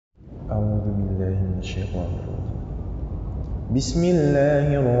أعوذ بالله من الشيطان الرجيم. بسم الله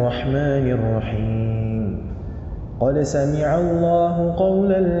الرحمن الرحيم. قد سمع الله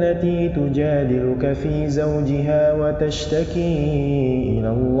قول التي تجادلك في زوجها وتشتكي إلى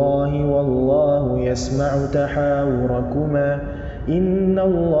الله والله يسمع تحاوركما إن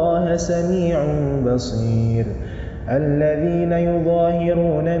الله سميع بصير. الذين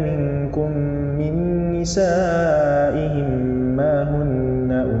يظاهرون منكم من نسائهم ما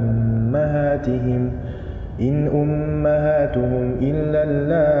هن أمهاتهم إن أمهاتهم إلا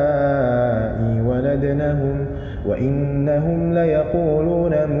اللائي ولدنهم وإنهم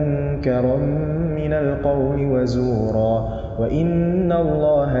ليقولون منكرا من القول وزورا وإن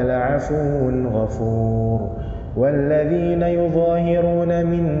الله لعفو غفور. والذين يظاهرون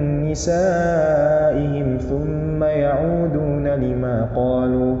من نسائهم ثم يعودون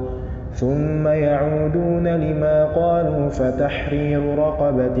لما قالوا فتحرير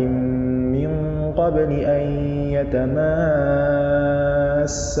رقبة من قبل أن يتماسا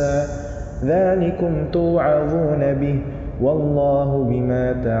ذلكم توعظون به والله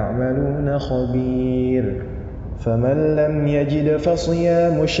بما تعملون خبير. فمن لم يجد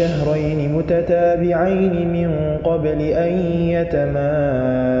فصيام شهرين متتابعين من قبل أن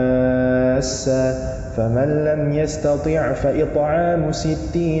يتماسا فمن لم يستطع فإطعام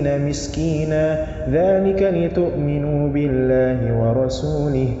 60 مسكينا ذلك لتؤمنوا بالله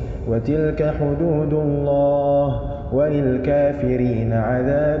ورسوله وتلك حدود الله وللكافرين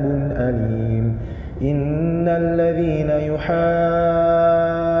عذاب أليم. إن الذين يحادون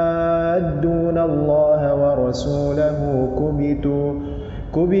الله ورسوله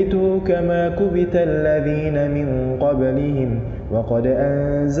كبتوا كما كبت الذين من قبلهم وقد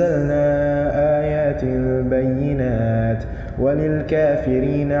أنزلنا آيات بينات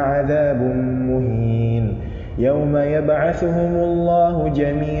وللكافرين عذاب مهين. يوم يبعثهم الله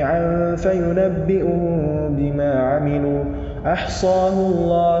جميعا فينبئهم بما عملوا أحصاه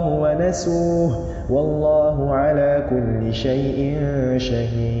الله ونسوه والله على كل شيء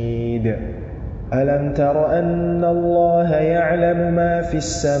شهيد. ألم تر أن الله يعلم ما في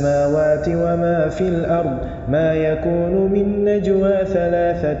السماوات وما في الأرض ما يكون من نجوى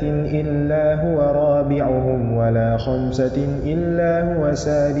 3 إلا هو رابعهم ولا 5 إلا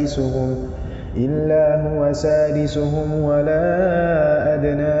هو سادسهم ولا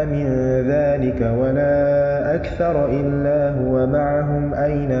أدنى من ذلك ولا أكثر إلا هو معهم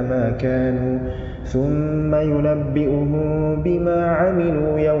أينما كانوا ثم ينبئهم بما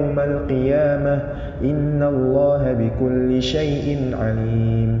عملوا يوم القيامة إن الله بكل شيء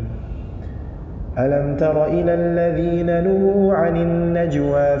عليم. ألم تر إلى الذين نهوا عن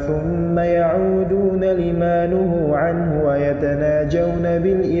النجوى ثم يعودون لما نهوا عنه ويتناجون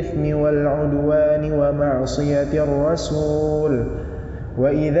بالإثم والعدوان ومعصية الرسول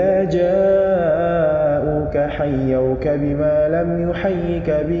وإذا جاءوك حيوك بما لم يحيك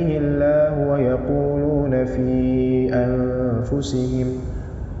به الله ويقولون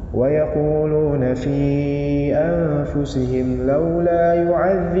في أنفسهم لولا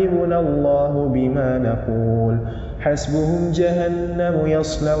يعذبنا الله بما نقول حسبهم جهنم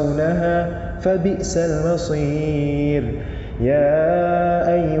يصلونها فبئس المصير.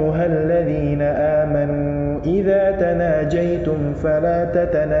 يا أيها الذين آمنوا إذا تناجيتم فلا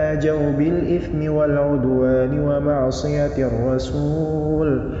تتناجوا بالإثم والعدوان ومعصية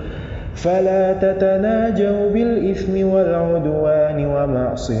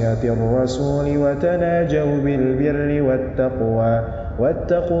الرسول وتناجوا بالبر والتقوى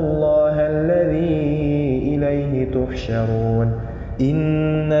واتقوا الله الذي إليه تحشرون.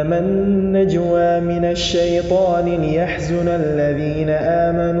 إنما النجوى من الشيطان ليحزن الذين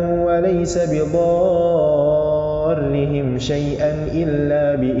آمنوا وليس بضارهم شيئا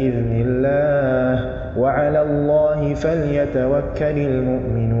إلا بإذن الله وعلى الله فليتوكل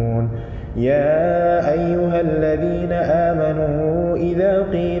المؤمنون. يا أيها الذين آمنوا إذا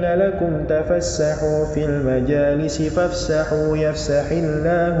قيل لكم تفسحوا في المجالس فافسحوا يفسح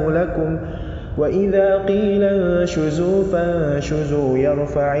الله لكم وإذا قيل انشزوا فانشزوا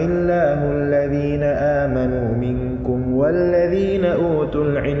يرفع الله الذين آمنوا منكم والذين أوتوا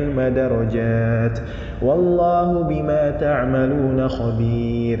العلم درجات والله بما تعملون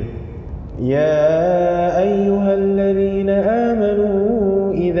خبير. يا أيها الذين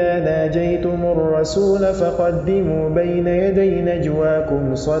آمنوا إذا ناجيتم الرسول فقدموا بين يدي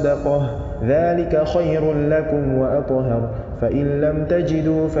نجواكم صدقة ذلك خير لكم وأطهر فإن لم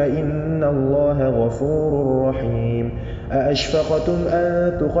تجدوا فإن الله غفور رحيم أأشفقتم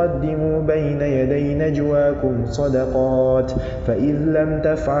أن تقدموا بين يدي نجواكم صدقات فإذ لم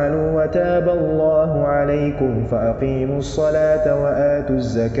تفعلوا وتاب الله عليكم فأقيموا الصلاة وآتوا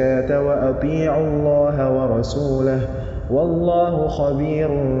الزكاة وأطيعوا الله ورسوله والله خبير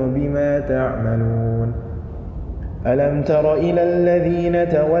بما تعملون ألم تر إلى الذين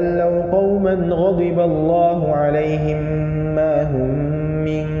تولوا قوما غضب الله عليهم ما هم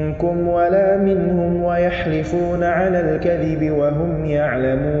منكم ولا منهم ويحلفون على الكذب وهم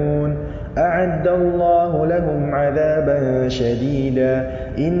يعلمون أعد الله لهم عذابا شديدا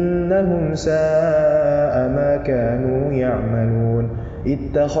إنهم ساء ما كانوا يعملون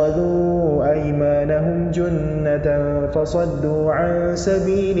اتخذوا أيمانهم جنة فصدوا عن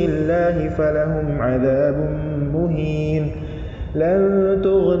سبيل الله فلهم عذاب مهين لن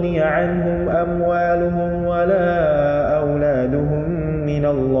تغني عنهم أموالهم ولا أولادهم من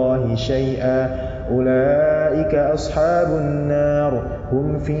الله شيئا أولئك أصحاب النار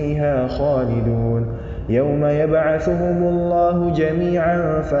هم فيها خالدون يوم يبعثهم الله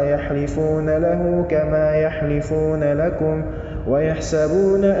جميعا فيحلفون له كما يحلفون لكم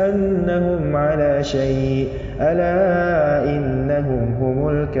ويحسبون أنهم على شيء ألا إنهم هم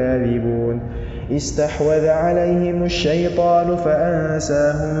الكاذبون استحوذ عليهم الشيطان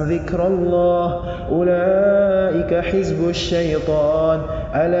فأنساهم ذكر الله أولئك حزب الشيطان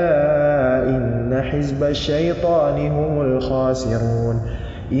ألا إن حزب الشيطان هم الخاسرون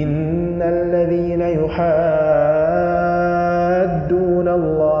إن الذين يحادون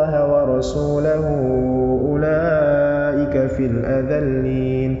الله ورسوله أولئك في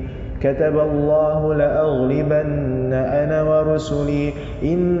الأذلين كتب الله لأغلبن أنا ورسلي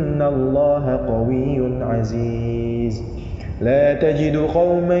إن الله قوي عزيز لا تجد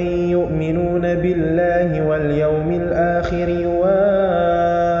قوما يؤمنون بالله واليوم الآخر يوادون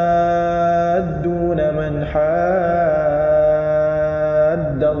من حاد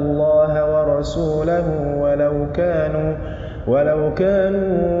الله ورسوله ولو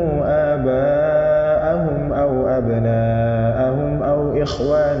كانوا آباءهم أو أبناءهم أو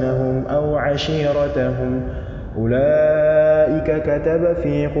إخوانهم أو عشيرتهم أولئك كتب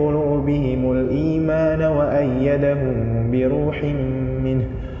في قلوبهم الإيمان وأيدهم بروح منه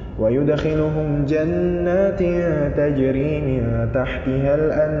ويدخلهم جنات تجري من تحتها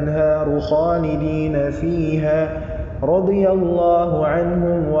الأنهار خالدين فيها رضي الله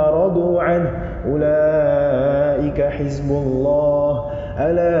عنهم ورضوا عنه أولئك حزب الله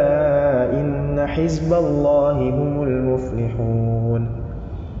ألا إن حزب الله هم المفلحون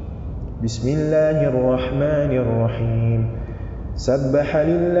بسم الله الرحمن الرحيم سبح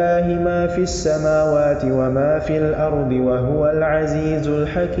لله ما في السماوات وما في الأرض وهو العزيز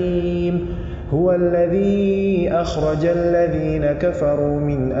الحكيم هو الذي أخرج الذين كفروا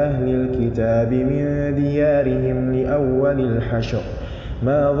من أهل الكتاب من ديارهم لأول الحشر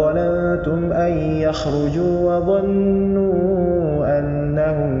ما ظننتم أن يخرجوا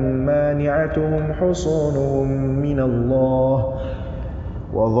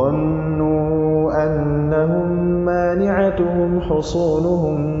وظنوا أنهم مانعتهم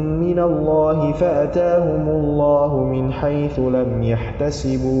حصونهم من الله فأتاهم الله من حيث لم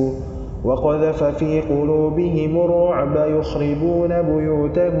يحتسبوا وقذف في قلوبهم الرعب يخربون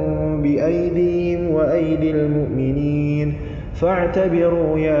بيوتهم بأيديهم وأيدي المؤمنين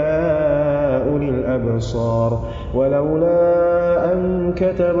فاعتبروا يا أولي الأبصار ولولا أن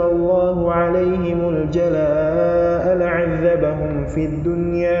كتب الله عليهم الجلاء لعذبهم في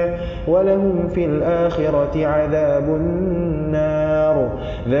الدنيا ولهم في الآخرة عذاب النار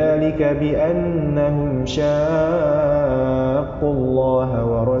ذلك بأنهم شاقوا الله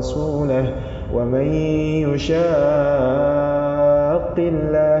ورسوله ومن يشاق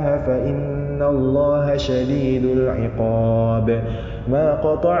الله فإن الله شديد العقاب ما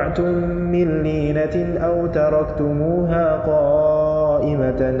قطعتم من لينة أو تركتموها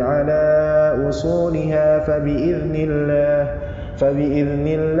قائمة على أصولها فبإذن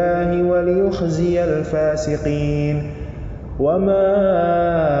الله وليخزي الفاسقين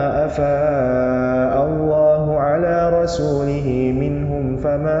وما أفاء الله على رسوله منهم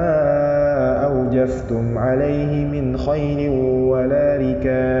فما أوجفتم عليه من خيل ولا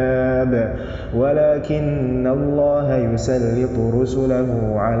ركاب ولكن الله يسلط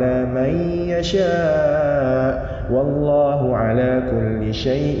رسله على من يشاء والله على كل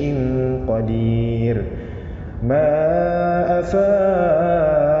شيء قدير ما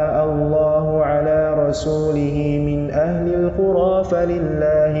أفاء الله على رسوله من أهل القرى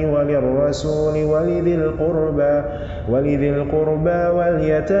فلله وللرسول ولذي القربى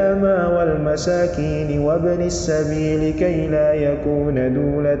واليتامى والمساكين وابن السبيل كي لا يكون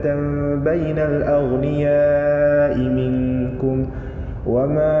دولة بين الأغنياء منكم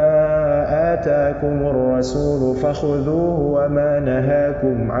وما آتاكم الرسول فخذوه وما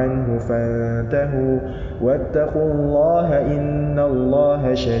نهاكم عنه فانتهوا واتقوا الله إن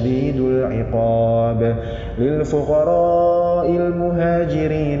الله شديد العقاب. للفقراء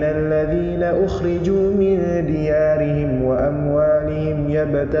المهاجرين الذين أخرجوا من ديارهم وأموالهم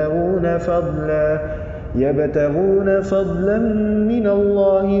يبتغون فضلا من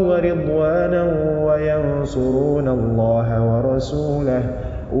الله ورضوانا وينصرون الله ورسوله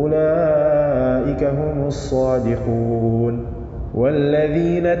أولئك هم الصادقون.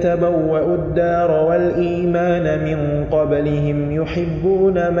 والذين تبوأوا الدار والإيمان من قبلهم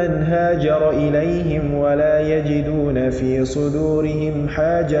يحبون من هاجر إليهم ولا يجدون في صدورهم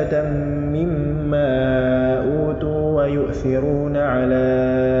حاجة مما أوتوا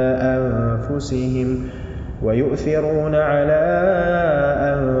ويؤثرون على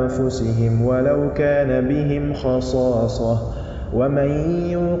أنفسهم ولو كان بهم خصاصة ومن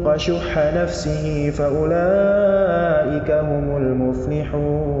يوق شح نفسه فأولئك هم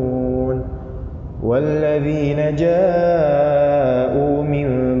المفلحون. والذين جاءوا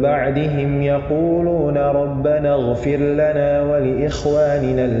من بعدهم يقولون ربنا اغفر لنا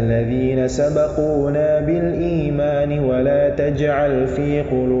ولإخواننا الذين سبقونا بالإيمان ولا تجعل في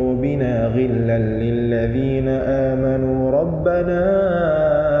قلوبنا غلا للذين آمنوا ربنا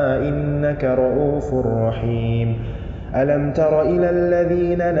إنك رؤوف رحيم. ألم تر إلى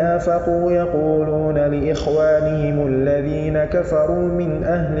الذين نافقوا يقولون لإخوانهم الذين كفروا من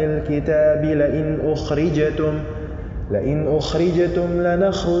أهل الكتاب لئن أخرجتم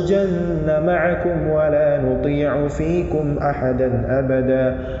لنخرجن معكم ولا نطيع فيكم أحدا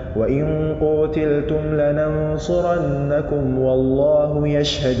أبدا وإن قتلتم لننصرنكم والله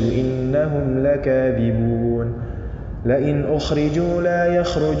يشهد إنهم لكاذبون. لئن أخرجوا لا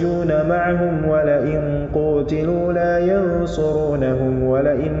يخرجون معهم ولئن قتلوا لا ينصرونهم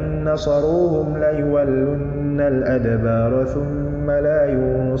ولئن نصروهم ليولن الأدبار ثم لا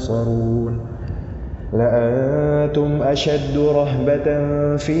ينصرون. لأنتم أشد رهبة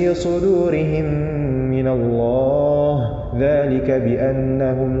في صدورهم من الله ذلك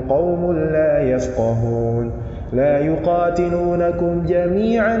بأنهم قوم لا يفقهون. لا يقاتلونكم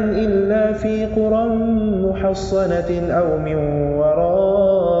جميعا إلا في قرى محصنة أو من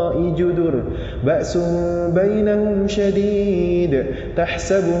وراء جدر بأسهم بينهم شديد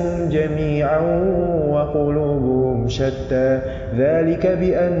تحسبهم جميعا وقلوبهم شتى ذلك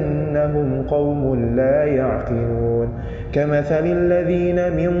بأنهم قوم لا يعقلون. كمثل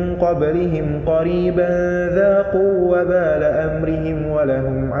الذين من قبلهم قريبا ذاقوا وبال أمرهم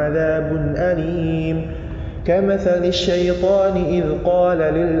ولهم عذاب أليم. كمثل الشيطان إذ قال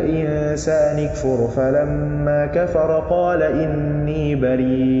للإنسان اكفر فلما كفر قال إني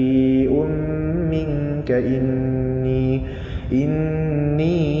بريء منك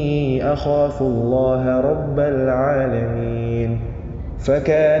إني أخاف الله رب العالمين.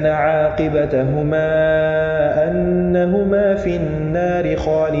 فكان عاقبتهما أنهما في النار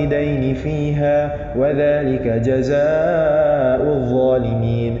خالدين فيها وذلك جزاء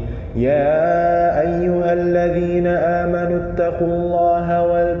الظالمين. يا أيها الذين آمنوا اتقوا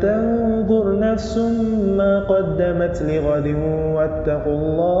الله ولتنظر نفس ما قدمت لغد واتقوا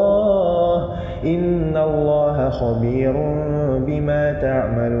الله إن الله خبير بما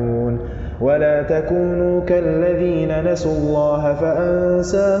تعملون. ولا تكونوا كالذين نسوا الله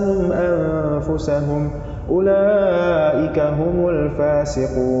فأنساهم أنفسهم أولئك هم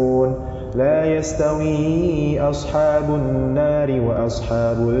الفاسقون. لا يستوي أصحاب النار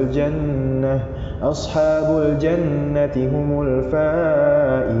وأصحاب الجنة أصحاب الجنة هم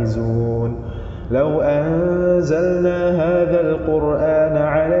الفائزون. لو أنزلنا هذا القرآن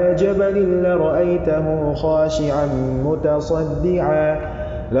على جبل لرأيته خاشعا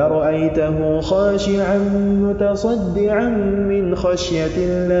متصدعا من خشية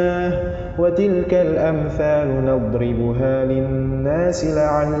الله وتلك الأمثال نضربها للناس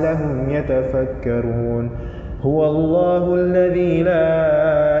لعلهم يتفكرون. هو الله الذي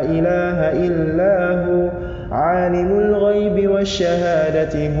لا إله إلا هو عالم الغيب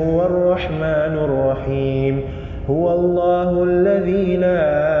والشهادة هو الرحمن الرحيم. هو الله الذي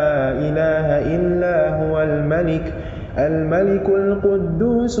لا إله إلا هو الملك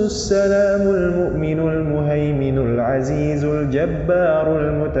القدوس السلام المؤمن المهيمن العزيز الجبار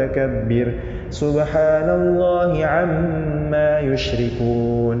المتكبر سبحان الله عما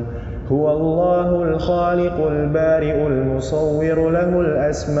يشركون. هو الله الخالق البارئ المصور له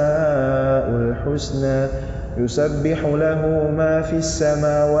الأسماء الحسنى يسبح له ما في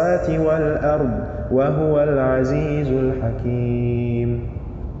السماوات والأرض وهو العزيز الحكيم.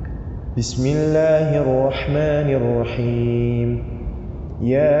 بسم الله الرحمن الرحيم.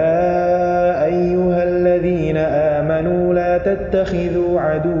 يا أيها الذين آمنوا لا تتخذوا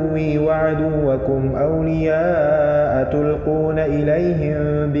عدوي وعدوكم أولياء تلقون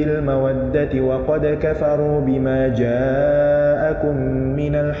إليهم بالمودة وقد كفروا بما جاءكم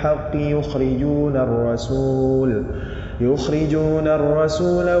من الحق يخرجون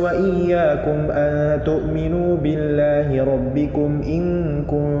الرسول وإياكم أن تؤمنوا بالله ربكم إن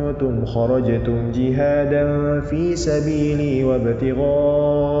كنتم خرجتم جهادا في سبيلي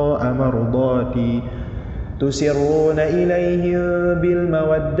وابتغاء مرضاتي تسرون إليهم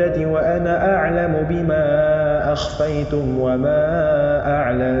بالمودة وأنا أعلم بما أخفيتم وما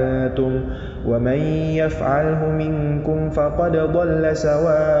أعلنتم ومن يفعله منكم فقد ضل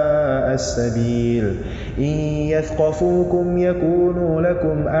سواء السبيل. إن يثقفوكم يكونوا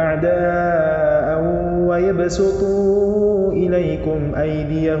لكم أعداء ويبسطوا إليكم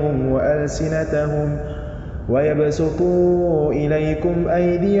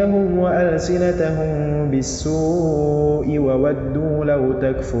أيديهم وألسنتهم بالسوء وودوا لو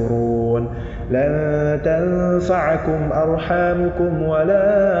تكفرون. لن تنفعكم أرحامكم ولا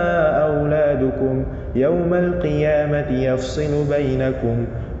أولادكم يوم القيامة يفصل بينكم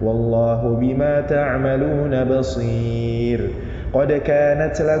والله بما تعملون بصير. قد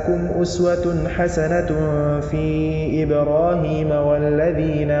كانت لكم أسوة حسنة في إبراهيم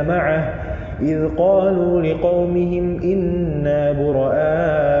والذين معه إذ قالوا لقومهم إنا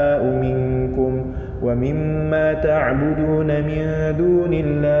براء منكم ومما تعبدون من دون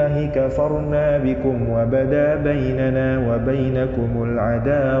الله كفرنا بكم وبدا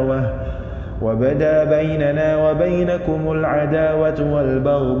بينكم العداوة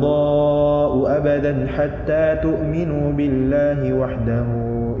والبغضاء أبدا حتى تؤمنوا بالله وحده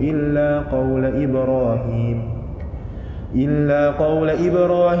إلا قول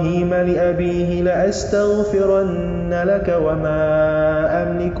إبراهيم لأبيه لأستغفرن لك وما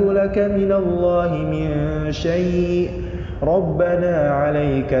أملك لك من الله من شيء ربنا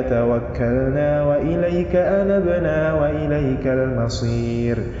عليك توكلنا وإليك أنبنا وإليك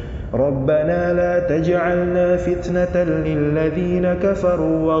المصير. ربنا لا تجعلنا فتنة للذين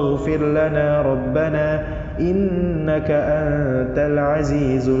كفروا واغفر لنا ربنا إنك أنت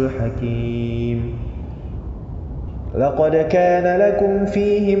العزيز الحكيم. لقد كان لكم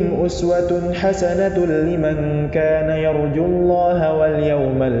فيهم أسوة حسنة لمن كان يرجو الله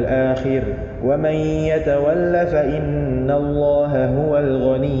واليوم الآخر ومن يتول فإن الله هو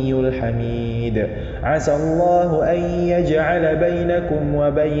الغني الحميد. عسى الله أن يجعل بينكم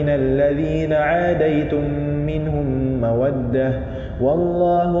وبين الذين عاديتم منهم مودة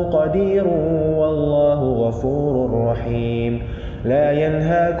والله قدير والله غفور رحيم. لا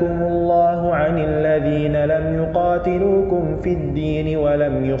ينهاكم الله عن الذين لم يقاتلوكم في الدين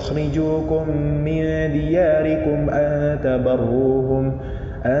ولم يخرجوكم من دياركم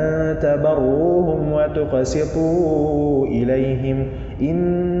أن تبروهم وتقسطوا إليهم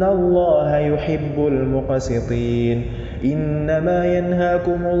إن الله يحب المقسطين. إنما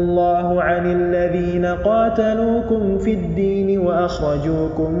ينهاكم الله عن الذين قاتلوكم في الدين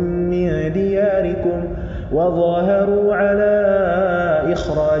وأخرجوكم من دياركم وظاهروا على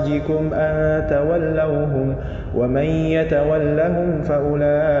إخراجكم أن تولوهم ومن يتولهم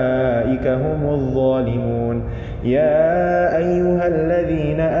فأولئك هم الظالمون. يا أيها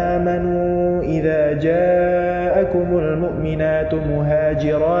الذين آمنوا إذا جاءكم المؤمنات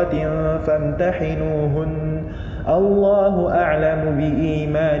مهاجرات فامتحنوهن الله أعلم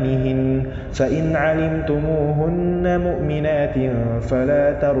بإيمانهن فإن علمتموهن مؤمنات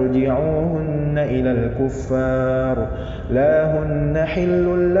فلا ترجعوهن إلى الكفار لا هن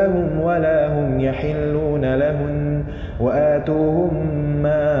حل لهم ولا هم يحلون لهن وآتوهم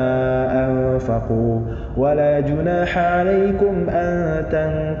ما أنفقوا ولا جناح عليكم أن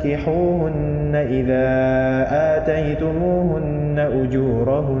تنكحوهن إذا آتيتموهن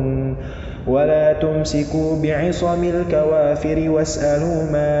أجورهن ولا تمسكوا بعصم الكوافر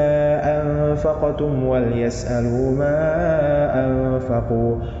واسألوا ما أنفقتم وليسألوا ما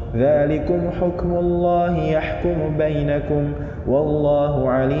أنفقوا ذلكم حكم الله يحكم بينكم والله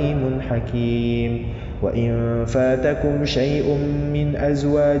عليم حكيم. وإن فاتكم شيء من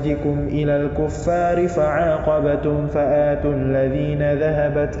أزواجكم إلى الكفار فعاقبتم فآتوا الذين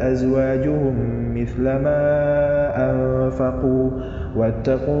ذهبت أزواجهم مثل ما أنفقوا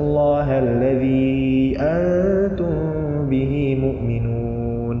واتقوا الله الذي أنتم به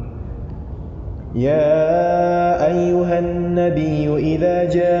مؤمنون. يا أيها النبي إذا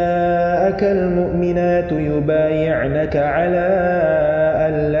جاءك المؤمنات يبايعنك على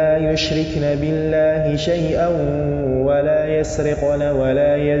أن لا يشركن بالله شيئا ولا يسرقن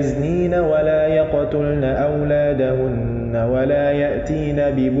ولا يزنين ولا يقتلن أولادهن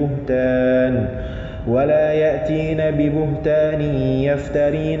ولا يأتين ببهتان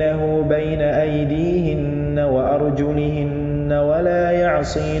يفترينه بين أيديهن وأرجلهن ولا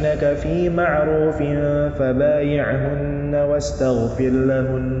يعصينك في معروف فبايعهن واستغفر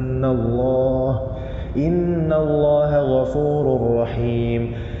لهن الله إن الله غفور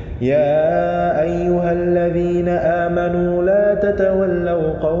رحيم. يا أيها الذين آمنوا لا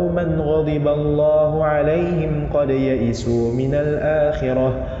تتولوا قوما غضب الله عليهم قد يئسوا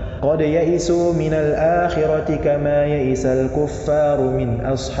من الآخرة كما يئس الكفار من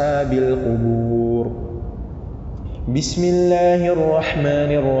أصحاب القبور. بسم الله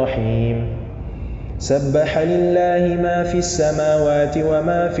الرحمن الرحيم. سبح لله ما في السماوات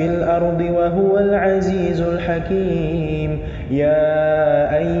وما في الأرض وهو العزيز الحكيم.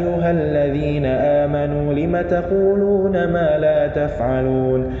 يا أيها الذين آمنوا لم تقولون ما لا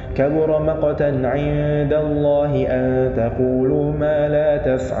تفعلون كبر مقتا عند الله أن تقولوا ما لا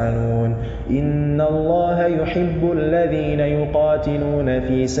تفعلون. إن الله يحب الذين يقاتلون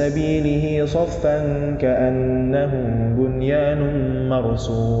في سبيله صفا كأنهم بنيان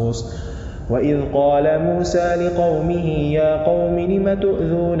مرصوص. وإذ قال موسى لقومه يا قوم لم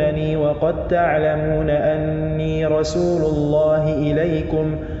تؤذونني وقد تعلمون أني رسول الله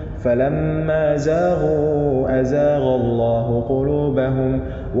إليكم فلما زاغوا أزاغ الله قلوبهم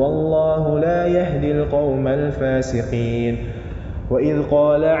والله لا يهدي القوم الفاسقين. وإذ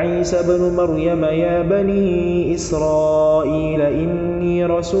قال عيسى ابن مريم يا بني إسرائيل إني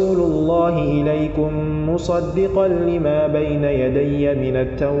رسول الله إليكم مصدقا لما بين يدي من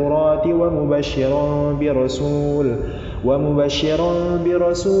التوراة ومبشرا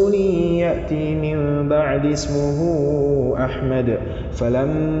برسول يأتي من بعد اسمه أحمد.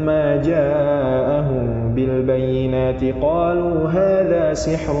 فلما جاءهم بالبينات قالوا هذا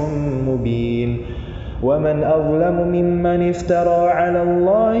سحر مبين. ومن أظلم ممن افترى على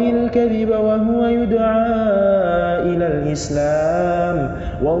الله الكذب وهو يدعى إلى الإسلام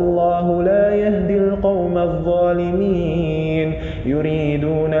والله لا يهدي القوم الظالمين.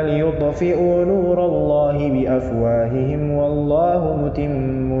 يريدون ليطفئوا نور الله بأفواههم والله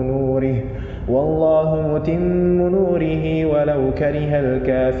متم نوره ولو كره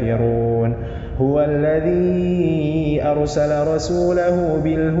الكافرون. هو الذي أرسل رسوله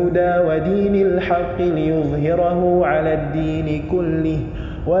بالهدى ودين الحق ليظهره على الدين كله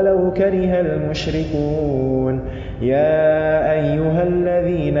ولو كره المشركون. يا أيها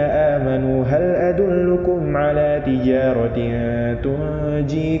الذين آمنوا هل أدلكم على تجارة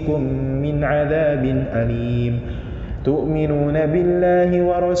تنجيكم من عذاب أليم تؤمنون بالله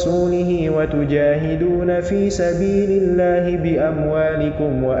ورسوله وتجاهدون في سبيل الله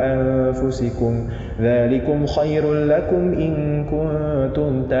بأموالكم وأنفسكم ذلكم خير لكم إن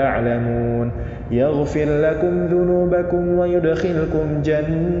كنتم تعلمون. يغفر لكم ذنوبكم ويدخلكم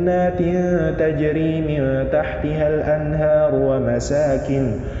جنات تجري من تحتها الأنهار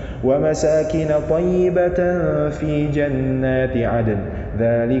ومساكن طيبة في جنات عدن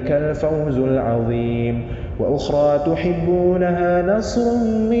ذلك الفوز العظيم. وأخرى تحبونها نصر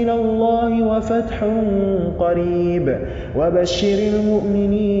من الله وفتح قريب وبشر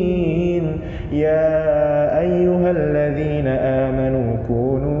المؤمنين. يا أيها الذين آمنوا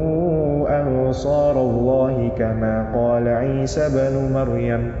كونوا أنصار الله كما قال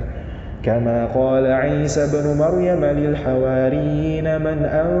عيسى بن مريم للحواريين من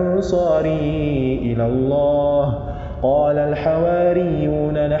أنصاري إلى الله قال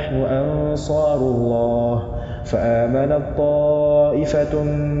الحواريون نحن أنصار الله. فآمنت طائفة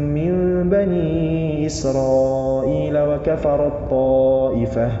من بني إسرائيل وكفرت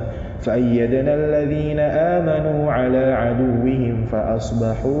طائفة فأيدنا الذين آمنوا على عدوهم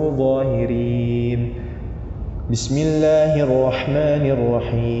فأصبحوا ظاهرين. بسم الله الرحمن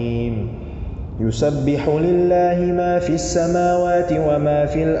الرحيم. يسبح لله ما في السماوات وما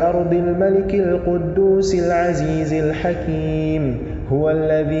في الأرض الملك القدوس العزيز الحكيم. هو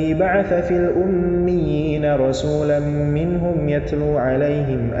الذي بعث في الأميين رسولا منهم يتلو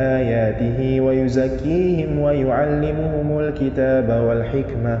عليهم آياته ويزكيهم ويعلمهم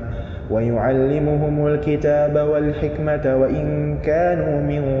الكتاب والحكمة وإن كانوا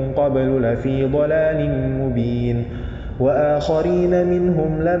من قبل لفي ضلال مبين. وآخرين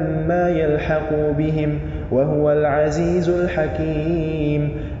منهم لما يلحقوا بهم وهو العزيز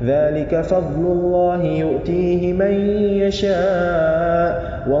الحكيم. ذلك فضل الله يؤتيه من يشاء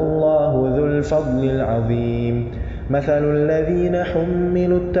والله ذو الفضل العظيم. مثل الذين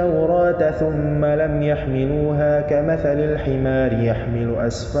حملوا التوراة ثم لم يحملوها كمثل الحمار يحمل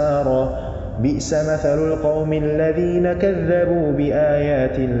أسفارا بئس مثل القوم الذين كذبوا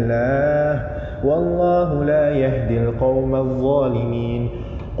بآيات الله والله لا يهدي القوم الظالمين.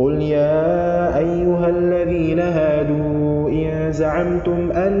 قل يا أيها الذين هادوا إن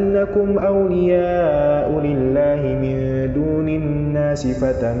زعمتم أنكم أولياء لله من دون الناس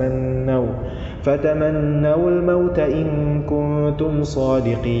فتمنوا الموت إن كنتم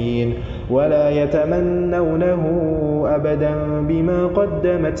صادقين ولا يتمنونه أبدا بما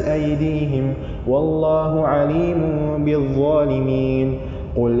قدمت أيديهم والله عليم بالظالمين.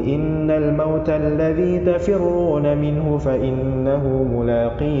 قل إن الموت الذي تفرون منه فإنه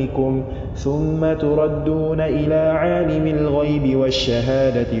ملاقيكم ثم تردون إلى عالم الغيب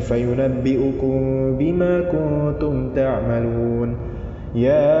والشهادة فينبئكم بما كنتم تعملون.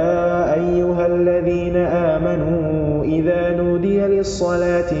 يا أيها الذين آمنوا إذا نودي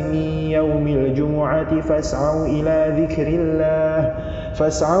للصلاة من يوم الجمعة فاسعوا إلى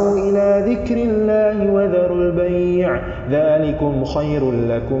ذكر الله وذروا البيع ذلكم خير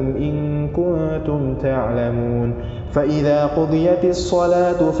لكم إن كنتم تعلمون. فإذا قضيت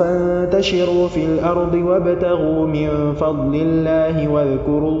الصلاة فانتشروا في الأرض وابتغوا من فضل الله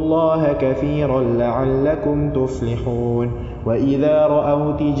واذكروا الله كثيرا لعلكم تفلحون. وإذا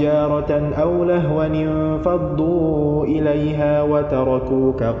رأوا تجارة أو لهوا انفضوا إليها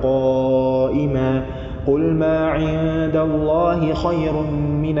وتركوك قائما قل ما عند الله خير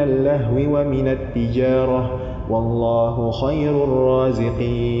من اللهو ومن التجارة والله خير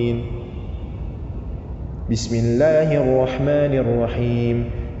الرازقين. بسم الله الرحمن الرحيم.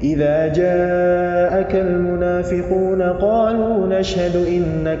 إذا جاءك المنافقون قالوا نشهد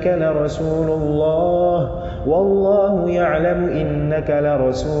إنك لرسول الله والله يعلم إنك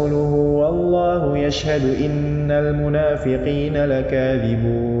لرسوله والله يشهد إن المنافقين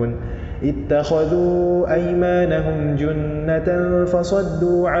لكاذبون. اتخذوا أيمانهم جنة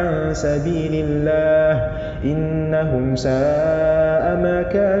فصدوا عن سبيل الله إنهم ساء ما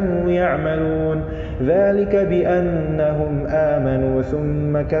كانوا يعملون. ذلك بأنهم آمنوا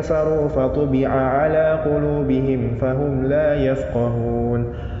ثم كفروا فطبع على قلوبهم فهم لا يفقهون.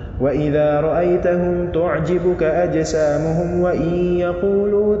 وإذا رأيتهم تعجبك أجسامهم وإن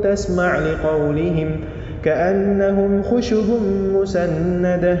يقولوا تسمع لقولهم كأنهم خشب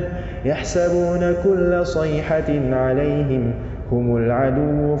مسندة يحسبون كل صيحة عليهم هم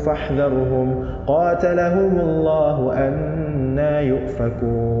العدو فاحذرهم قاتلهم الله أنى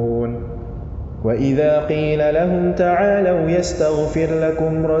يؤفكون. وإذا قيل لهم تعالوا يستغفر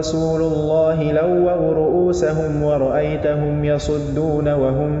لكم رسول الله لووا رؤوسهم ورأيتهم يصدون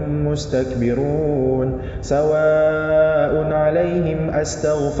وهم مستكبرون. سواء عليهم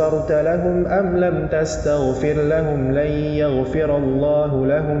أستغفرت لهم أم لم تستغفر لهم لن يغفر الله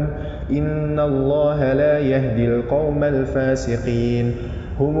لهم إن الله لا يهدي القوم الفاسقين.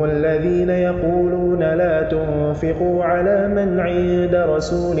 هم الذين يقولون لا تنفقوا على من عند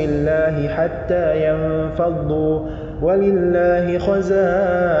رسول الله حتى ينفضوا ولله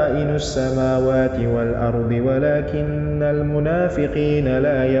خزائن السماوات والأرض ولكن المنافقين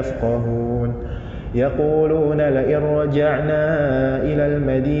لا يفقهون. يقولون لئن رجعنا إلى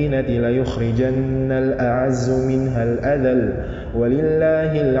المدينة ليخرجن الأعز منها الأذل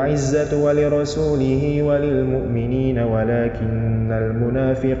ولله العزة ولرسوله وللمؤمنين ولكن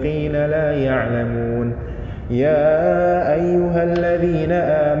المنافقين لا يعلمون. يا أيها الذين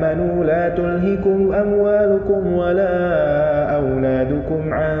آمنوا لا تلهكم أموالكم ولا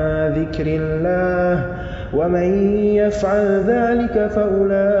أولادكم عن ذكر الله ومن يفعل ذلك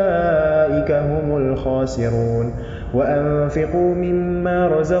فأولئك هم الخاسرون. وأنفقوا مما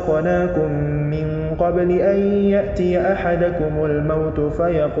رزقناكم من قبل أن يأتي أحدكم الموت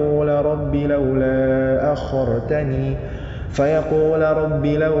فيقول رب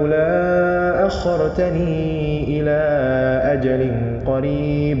لولا أخرتني إلى أجل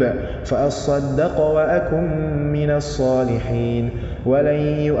قريب فأصدق وأكن من الصالحين ولن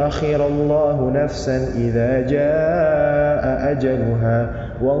يؤخر الله نفسا إذا جاء أجلها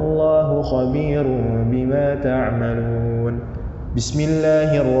والله خبير بما تعملون. بسم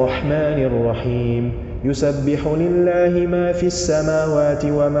الله الرحمن الرحيم. يسبح لله ما في السماوات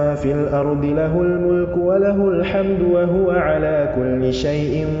وما في الأرض له الملك وله الحمد وهو على كل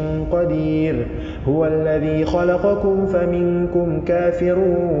شيء قدير. هو الذي خلقكم فمنكم كافر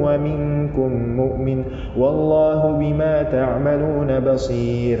ومنكم مؤمن والله بما تعملون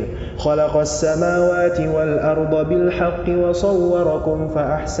بصير. خلق السماوات والأرض بالحق وصوركم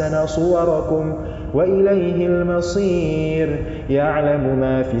فأحسن صوركم وإليه المصير يعلم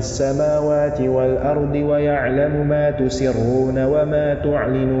ما في السماوات والأرض ويعلم ما تسرون وما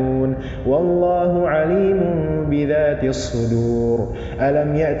تعلنون والله عليم بذات الصدور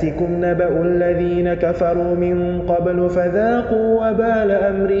ألم يأتكم نبأ الذين كفروا من قبل فذاقوا وبال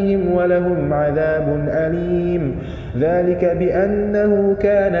أمرهم ولهم عذاب أليم ذلك بأنه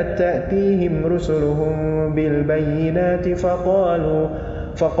كانت تأتيهم رسلهم بالبينات فقالوا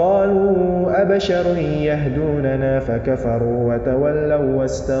أبشر يهدوننا فكفروا وتولوا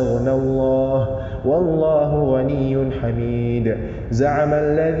واستغنى الله والله غني حميد زعم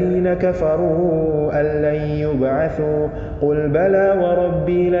الذين كفروا أن لن يبعثوا قل بلى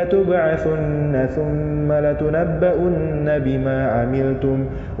وربي لتبعثن ثم لتنبؤن بما عملتم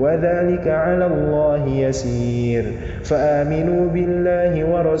وذلك على الله يسير فآمنوا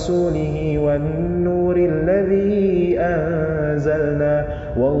بالله ورسوله والنور الذي أنزلنا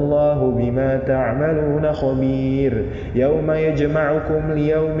والله بما تعملون خبير يوم يجمعكم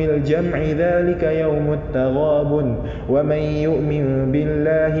ليوم الجمع ذلك يوم التغابن ومن يؤمن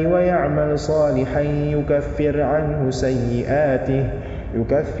بالله ويعمل صالحا يكفر عنه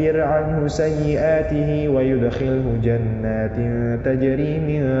سيئاته ويدخله جنات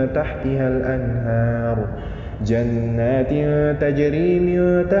تجري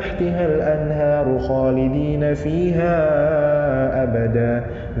من تحتها الأنهار خالدين فيها أبدا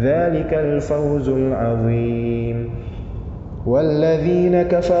ذلك الفوز العظيم والذين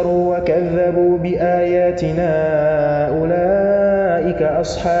كفروا وكذبوا بآياتنا أولئك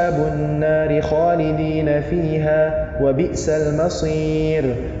أصحاب النار خالدين فيها وبئس المصير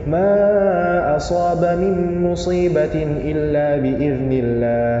ما أصاب من مصيبة إلا بإذن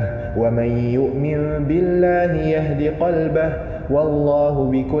الله ومن يؤمن بالله يهد قلبه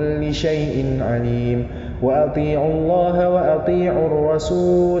والله بكل شيء عليم وأطيعوا الله وأطيعوا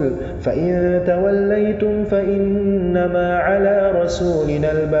الرسول فإن توليتم فإنما على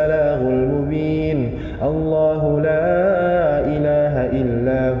رسولنا البلاغ المبين الله لا إله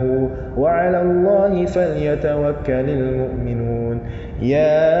إلا هو وعلى الله فليتوكل المؤمنون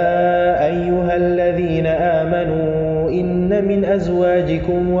يا أيها الذين آمنوا إن من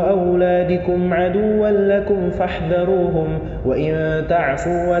أزواجكم وأولادكم عدوا لكم فاحذروهم وإن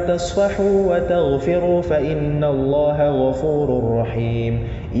تعفوا وتصفحوا وتغفروا فإن الله غفور رحيم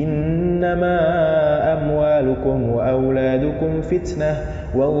إنما أموالكم وأولادكم فتنة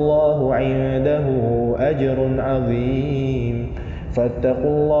والله عنده أجر عظيم فاتقوا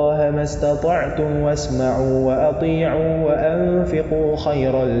الله ما استطعتم واسمعوا وأطيعوا وأنفقوا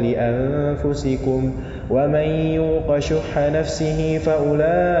خيرا لأنفسكم ومن يوق شح نفسه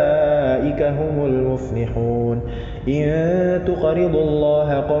فأولئك هم المفلحون إن تقرضوا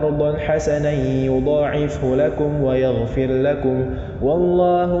الله قرضا حسنا يضاعفه لكم ويغفر لكم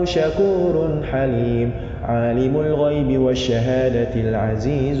والله شكور حليم عالم الغيب والشهادة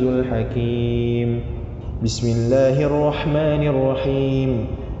العزيز الحكيم بسم الله الرحمن الرحيم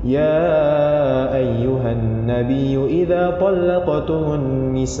يا أيها النبي إذا طلقتم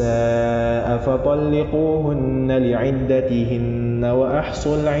النساء فطلقوهن لعدتهن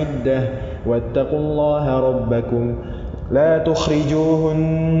وأحصوا العدة واتقوا الله ربكم لا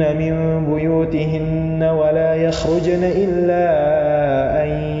تخرجوهن من بيوتهن ولا يخرجن إلا أن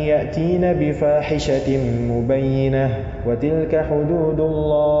يأتين بفاحشة مبينة وتلك حدود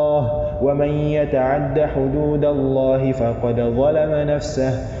الله ومن يتعد حدود الله فقد ظلم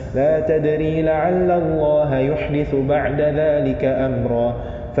نفسه لا تدري لعل الله يحدث بعد ذلك أمرا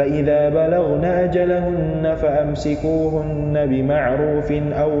فإذا بلغن أجلهن فأمسكوهن بمعروف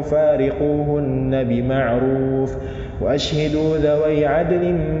أو فارقوهن بمعروف وأشهدوا ذوي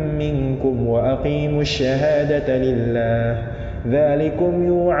عدل منكم وأقيموا الشهادة لله ذلكم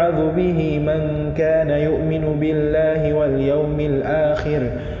يوعظ به من كان يؤمن بالله واليوم الآخر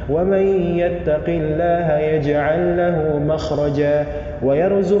ومن يتق الله يجعل له مخرجا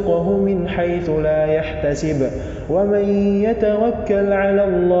ويرزقه من حيث لا يحتسب ومن يتوكل على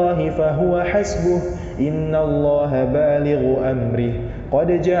الله فهو حسبه إن الله بالغ أمره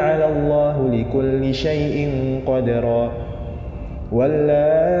قد جعل الله لكل شيء قدرا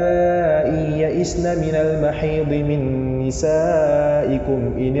واللائي يئسن من المحيض من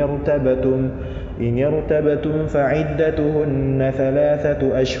نسائكم إن ارتبتم فعدتهن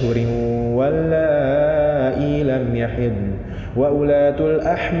 3 أشهر واللائي لم يحضن وأولاة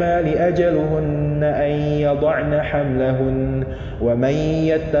الأحمال أجلهن أن يضعن حملهن ومن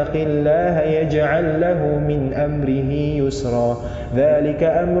يتق الله يجعل له من أمره يسرا ذلك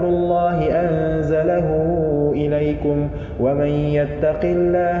أمر الله أنزله إليكم ومن يتق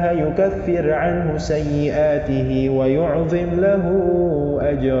الله يكفر عنه سيئاته ويعظم له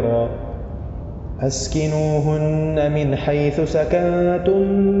أجرا أسكنوهن من حيث سكنتم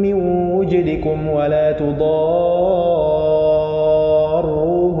من وجدكم ولا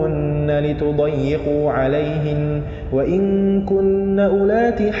تضاروهن لتضيقوا عليهن وإن كن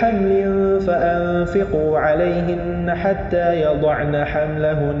أولات حمل فأنفقوا عليهن حتى يضعن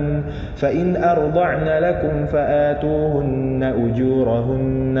حملهن فإن أرضعن لكم فآتوهن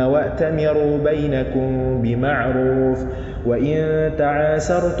أجورهن وأتمروا بينكم بمعروف وإن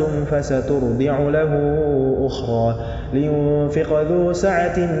تعاسرتم فسترضع له أخرى لينفق ذو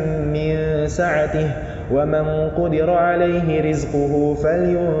سعة من سعته ومن قدر عليه رزقه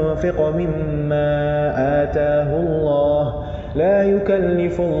فلينفق مما آتاه الله لا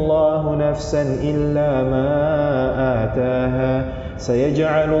يكلف الله نفسا إلا ما آتاها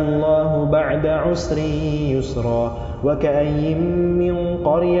سيجعل الله بعد عسر يسرا وكأي من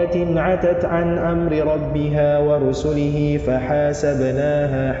قرية عتت عن أمر ربها ورسله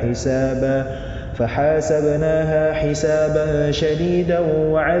فحاسبناها حسابا شديدا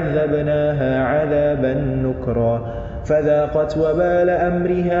وعذبناها عذابا نكرا فذاقت وبال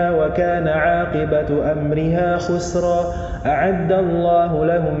أمرها وكان عاقبة أمرها خسرا أعد الله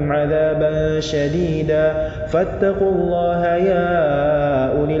لهم عذابا شديدا فاتقوا الله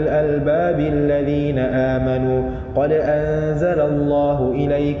يا أولي الألباب الذين آمنوا قد أنزل الله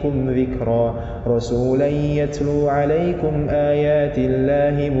إليكم ذكرا رسولا يتلو عليكم آيات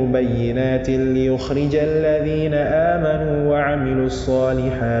الله مبينات ليخرج الذين آمنوا وعملوا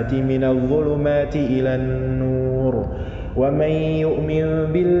الصالحات من الظلمات إلى النور ومن يؤمن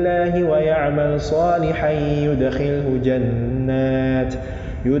بالله ويعمل صالحا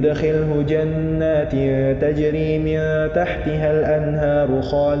يدخله جنات تجري من تحتها الأنهار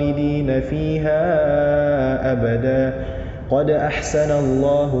خالدين فيها أبدا قد أحسن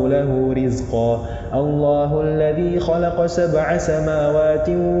الله له رزقا الله الذي خلق 7 سماوات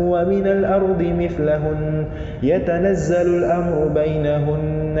ومن الأرض مثلهن يتنزل الأمر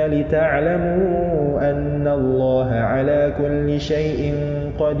بينهن لتعلموا أن الله على كل شيء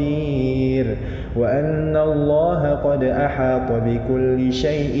قدير وأن الله قد أحاط بكل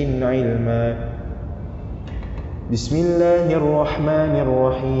شيء علما بسم الله الرحمن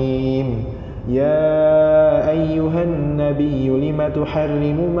الرحيم يا أيها النبي لم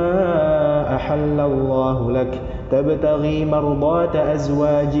تحرم ما أحل الله لك تبتغي مرضات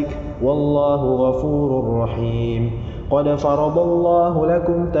أزواجك والله غفور رحيم قد فرض الله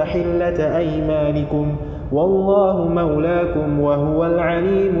لكم تحلة أيمانكم والله مولاكم وهو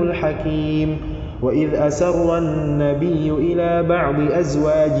العليم الحكيم وإذ أسر النبي إلى بعض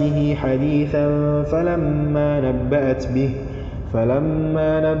أزواجه حديثا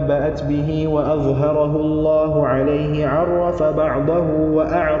فلما نبأت به وأظهره الله عليه عرف بعضه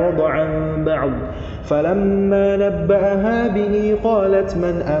وأعرض عن بعض فلما نبأها به قالت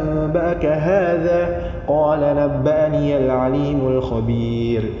من أنبأك هذا قال نبأني العليم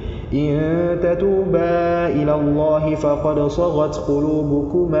الخبير إن تتوبا إلى الله فقد صغت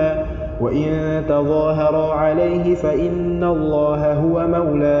قلوبكما وإن تظاهرا عليه فإن الله هو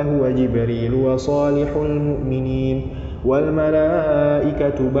مولاه وجبريل وصالح المؤمنين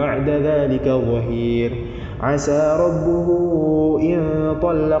والملائكة بعد ذلك ظهير عسى ربه إن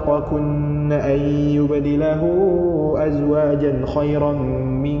طلقكن أن يبدله أزواجا خيرا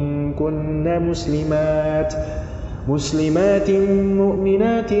منكن مسلمات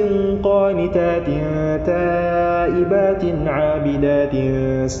مؤمنات قانتات تائبات عابدات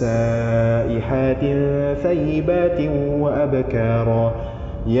سائحات ثيبات وأبكارا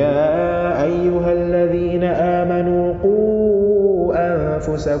يا أيها الذين آمنوا قوا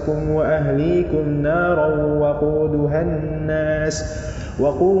أنفسكم وأهليكم نارا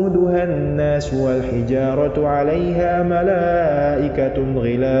وقودها الناس والحجارة عليها ملائكة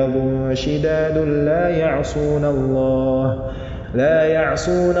غلاظ شداد لا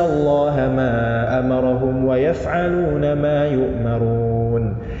يعصون الله ما أمرهم ويفعلون ما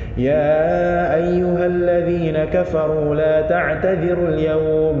يؤمرون يا أيها الذين كفروا لا تعتذروا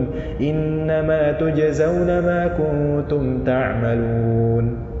اليوم إنما تجزون ما كنتم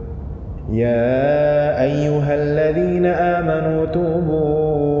تعملون يا أيها الذين آمنوا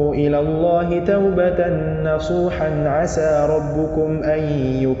توبوا إلى الله توبة نصوحا عسى ربكم أن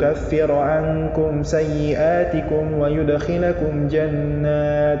يكفر عنكم سيئاتكم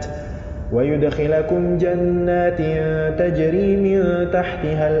ويدخلكم جنات تجري من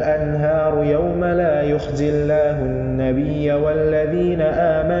تحتها الأنهار يوم لا يخزي الله النبي والذين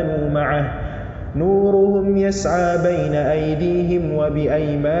آمنوا معه نورهم يسعى بين أيديهم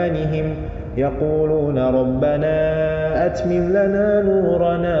وبأيمانهم يقولون ربنا أتمم لنا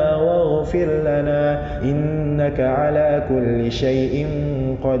نورنا واغفر لنا إنك على كل شيء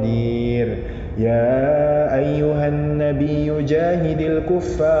قدير يا أيها النبي جاهد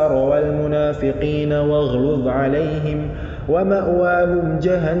الكفار والمنافقين واغلظ عليهم ومأواهم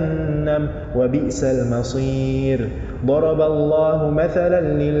جهنم وبئس المصير ضرب الله مثلا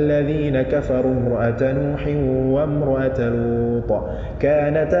للذين كفروا امرأة نوح وامرأة لوط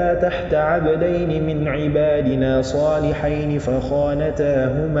كانتا تحت عبدين من عبادنا صالحين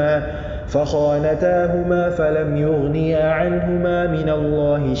فخانتاهما فلم يغنيا عنهما من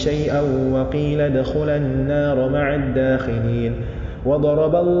الله شيئا وقيل ادخلا النار مع الداخلين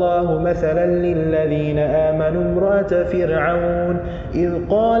وضرب الله مثلا للذين آمنوا امرأة فرعون إذ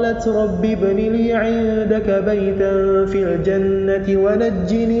قالت رب ابن لي عندك بيتا في الجنة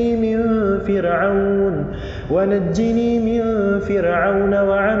ونجني من فرعون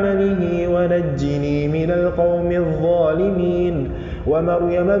وعمله ونجني من القوم الظالمين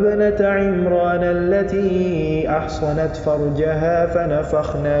ومريم ابنة عمران التي أحصنت فرجها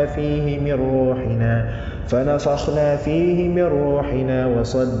فنفخنا فيه من روحنا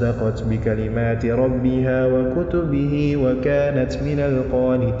وصدقت بكلمات ربها وكتبه وكانت من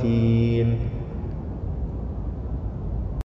القانتين